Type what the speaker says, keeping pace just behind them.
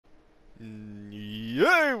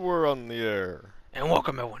Yay, we're on the air. And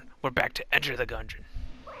welcome everyone. We're back to Enter the Gungeon.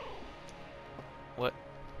 What?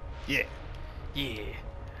 Yeah. Yeah.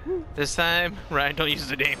 This time, Ryan, don't use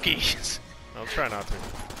the damn keys. I'll try not to.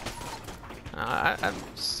 I've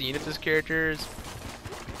seen if this character is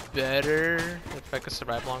better if I could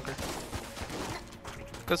survive longer.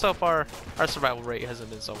 Because so far, our survival rate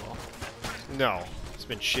hasn't been so well. No, it's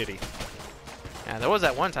been shitty. Yeah, there was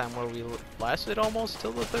that one time where we lasted almost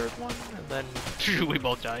till the third one, and then we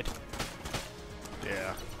both died.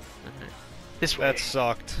 Yeah. This way. That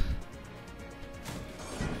sucked.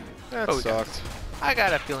 That sucked. I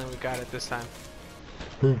got a feeling we got it this time.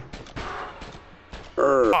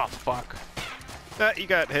 Oh, fuck. You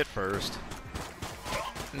got hit first.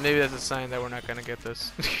 Maybe that's a sign that we're not gonna get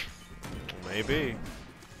this. Maybe.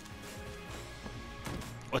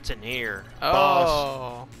 What's in here? Oh.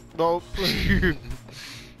 Boss. Nope.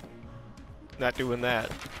 Not doing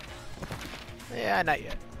that. Yeah, not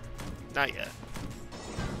yet. Not yet.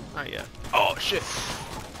 Not yet. Oh, shit.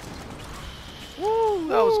 Woo,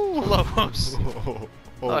 that was close.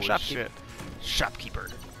 Oh, shopkeeper. shit. Shopkeeper.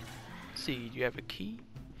 See, do you have a key?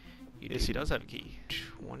 Yes, he does have a key.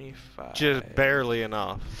 25. Just barely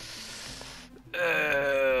enough.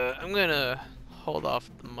 I'm gonna hold off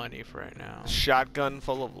the money for right now. Shotgun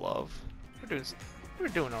full of love. We're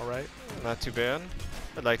doing all right. Not too bad.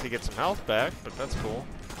 I'd like to get some health back, but that's cool.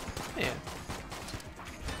 Yeah.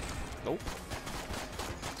 Nope.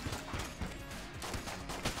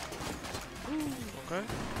 Okay.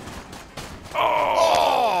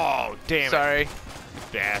 Oh, damn it. Sorry.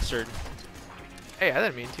 Bastard. Hey, I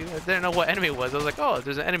didn't mean to. I didn't know what enemy it was. I was like, oh,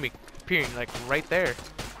 there's an enemy appearing like right there.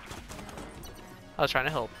 I was trying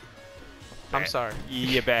to help. I'm sorry.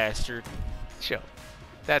 You bastard. Chill.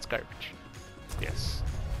 That's garbage. Yes.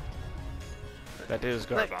 That is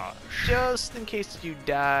garbage. Like, just in case you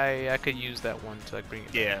die, I could use that one to like bring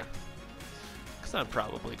it. Yeah. Because I'm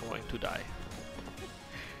probably going to die.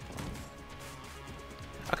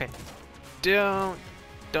 Okay. Don't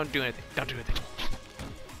do anything. Don't do anything.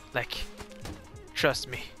 Like, trust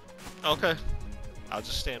me. Okay. I'll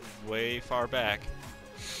just stand way far back.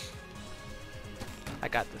 I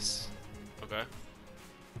got this. Okay.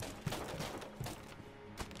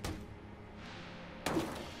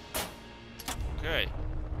 Okay.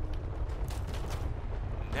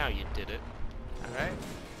 Now you did it. Alright.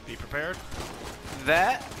 Be prepared.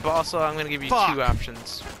 That, but also I'm gonna give you Fuck. two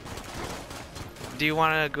options. Do you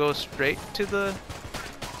want to go straight to the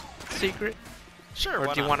secret? Sure, Or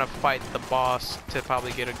why do you not? want to fight the boss to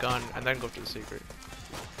probably get a gun and then go to the secret?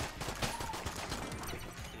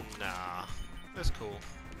 Nah. That's cool.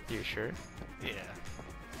 You sure? Yeah.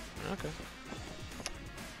 Okay.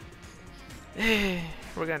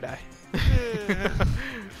 We're gonna die.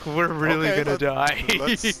 We're really Okay, gonna die.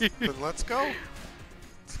 Then let's go.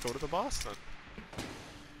 Let's go to the boss then.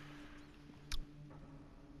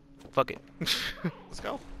 Fuck it. Let's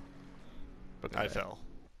go. I fell.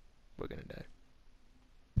 We're gonna die.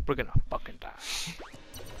 We're gonna fucking die.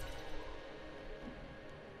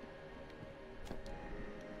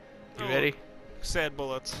 You ready? Sad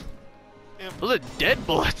bullets. Yep. Those are dead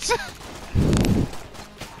bullets.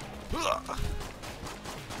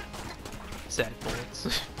 Sad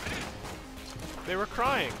bullets. They were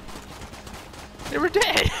crying. They were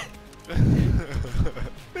dead.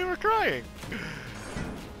 They were crying.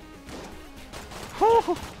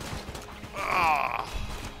 Whew. Ah.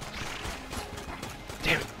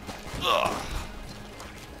 Damn it. Ugh.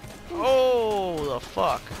 Oh, the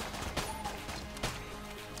fuck.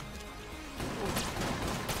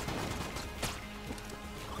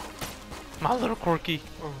 My little quirky.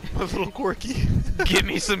 Oh, my little quirky. Give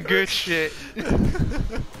me some good shit.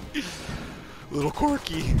 Little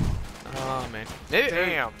quirky. Oh man. Maybe,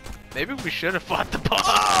 Damn. Maybe we should have fought the boss.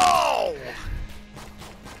 Oh!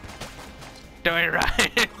 Doing it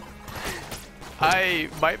right. I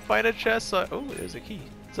might find a chest. So oh, there's a key.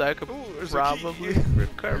 So I could there's a probably key.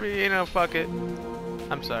 recover. You know, fuck it.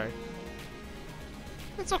 I'm sorry.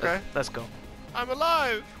 It's okay. Let's go. I'm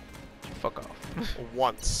alive. Fuck off.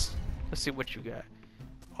 Once. Let's see what you got.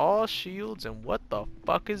 All shields and what the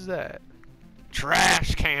fuck is that?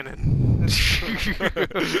 Trash cannon.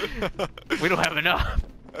 We don't have enough.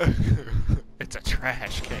 It's a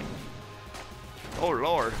trash can. Oh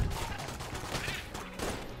lord.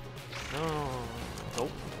 No.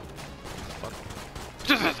 Nope. Fuck.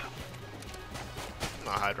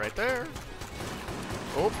 I'll hide right there.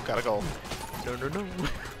 Oh, gotta go. No, no, no.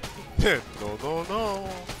 No, no, no.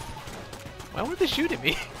 Why would they shoot at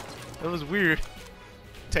me? That was weird.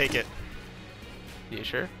 Take it. You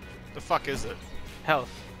sure? The fuck is it? Health.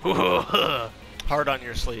 Hard on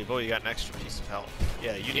your sleeve. Oh, you got an extra piece of health.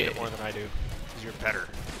 Yeah, you need it more than I do. Because you're better.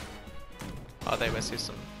 Oh, they must see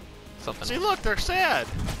something. See, look, they're sad.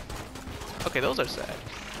 Okay, those are sad.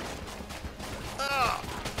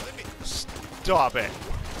 Let me stop it.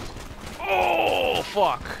 Oh,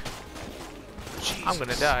 fuck. Jesus. I'm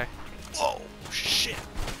gonna die. Oh, shit.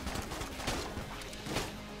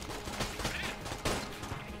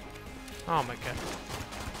 Oh my god.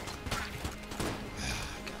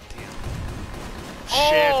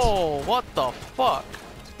 Shit. Oh, what the fuck?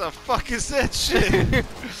 What the fuck is that shit?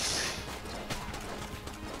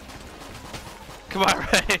 Come on,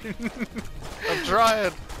 Ryan. I'm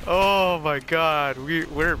trying. Oh my god,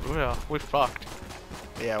 we're fucked.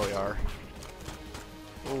 Yeah, we are.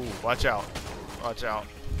 Ooh, watch out. Watch out.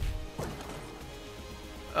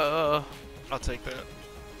 I'll take that.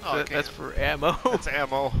 Oh, that's for ammo. That's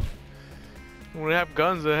ammo. When I have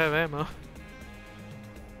guns, I have ammo.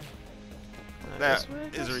 That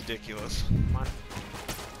is ridiculous. Come on.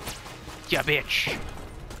 Yeah, bitch.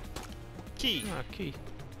 Key. Oh, key.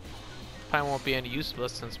 Probably won't be any use of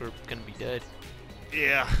us since we're gonna be dead.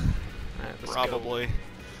 Yeah. Alright, let's Probably.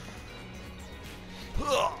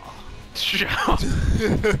 go.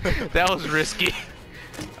 That was risky.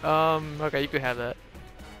 Okay, you could have that.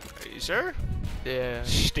 Are you sure? Yeah.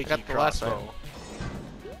 Sticky got the last crossbow.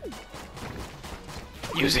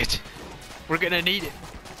 one. Use it. We're gonna need it.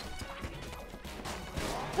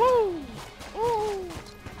 Woo! Woo!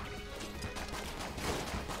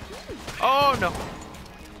 Oh no!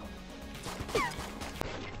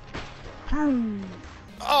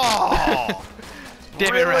 Oh!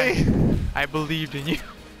 Damn it, really? Ryan. I believed in you.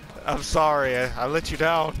 I'm sorry. I let you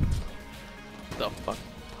down. The fuck?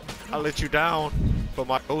 I let you down, but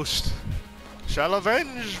my ghost shall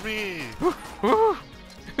avenge me.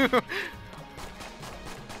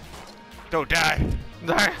 Don't die.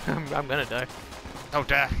 I'm gonna die. Don't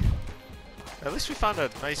die. At least we found a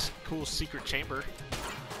nice, cool secret chamber.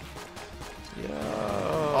 Yo.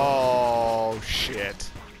 Oh, shit.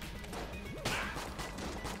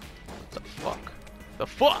 The fuck? The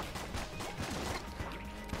fuck?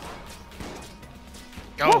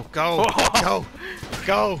 Go, Woo. go, go,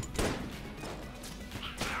 go.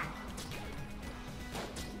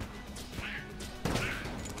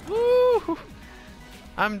 Woo!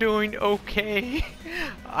 I'm doing okay.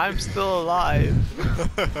 I'm still alive.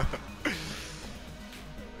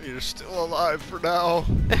 You're still alive for now.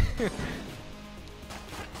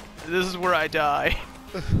 This is where I die.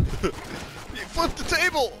 You flipped the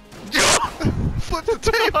table. Flip the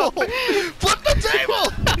table. Flip the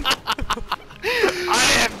table.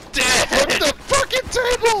 I am dead. Flip the fucking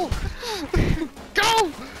table.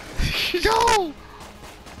 Go. Go.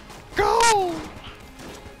 Go.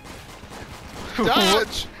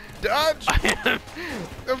 Dodge. Dodge.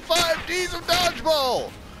 The 5 Ds of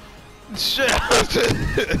dodgeball. Shit.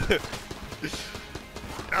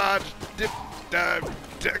 Dodge. Dip. Dive.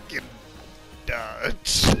 Duck and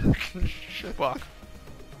dodge. Fuck.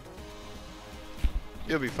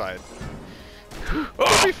 You'll be fine.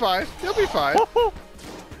 You'll be fine. You'll be fine.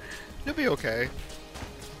 You'll be okay.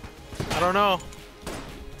 I don't know.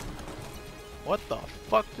 What the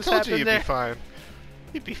fuck just Told happened you you'd there? be fine.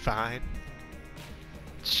 You'd be fine.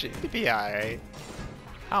 Shit. You'd be alright.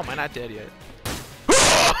 How am I not dead yet?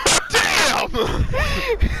 Damn!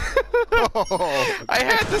 Oh, I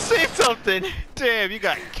had to say something. damn, you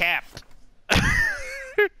got capped.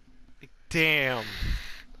 Damn.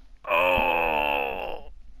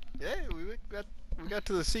 Oh. Yeah, we got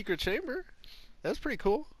to the secret chamber. That's pretty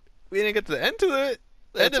cool. We didn't get to the end to it.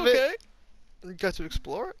 That's End of okay. it. We got to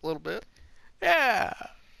explore it a little bit. Yeah.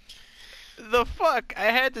 The fuck? I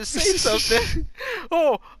had to say something.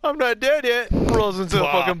 Oh, I'm not dead yet. Rolls into a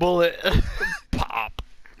Pop. fucking bullet. Pop.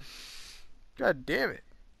 God damn it.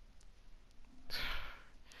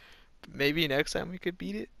 Maybe next time we could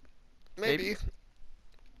beat it. Maybe.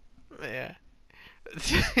 Yeah.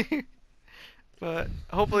 But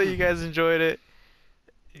hopefully you guys enjoyed it.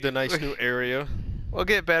 The nice new area. We'll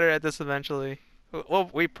get better at this eventually. Well,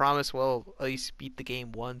 we promise we'll at least beat the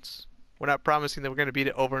game once. We're not promising that we're going to beat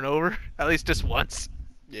it over and over. At least just once.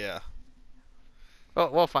 Yeah.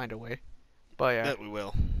 Well, we'll find a way. But yeah, That we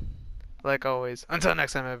will. like always, until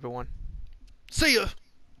next time, everyone. See ya!